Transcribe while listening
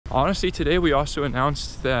Honestly, today we also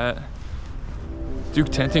announced that Duke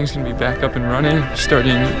Tenting is going to be back up and running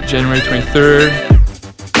starting January 23rd.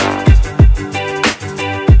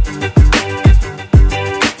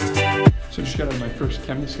 So just got out of my first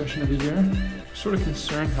chem discussion of the year. Sort of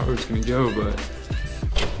concerned how it was going to go, but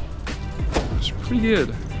it's pretty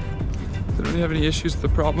good. Didn't really have any issues with the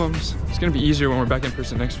problems. It's going to be easier when we're back in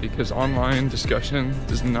person next week because online discussion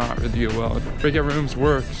does not really go well. Breakout rooms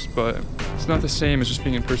works, but it's not the same as just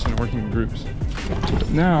being in person and working in groups. But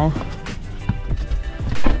now,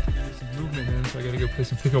 there's some movement in, so I got to go play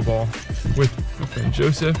some pickleball with my friend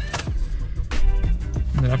Joseph.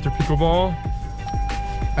 And then after pickleball,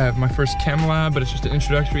 I have my first chem lab, but it's just an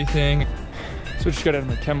introductory thing. So I just got out of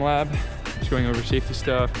my chem lab, just going over safety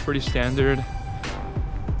stuff, pretty standard.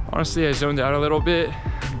 Honestly, I zoned out a little bit,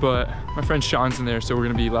 but my friend Sean's in there, so we're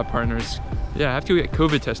gonna be lab partners. Yeah, I have to go get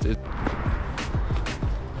COVID tested.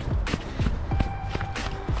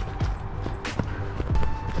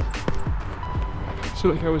 So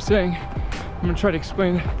like I was saying, I'm gonna try to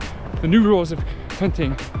explain the new rules of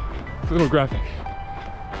tenting with a little graphic.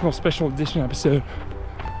 A little special edition episode.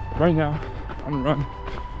 Right now, on a run.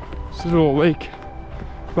 It's a little lake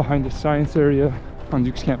behind the science area on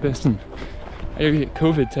Duke's campus, and I gotta get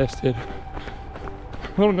COVID tested.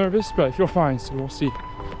 A little nervous, but I feel fine, so we'll see.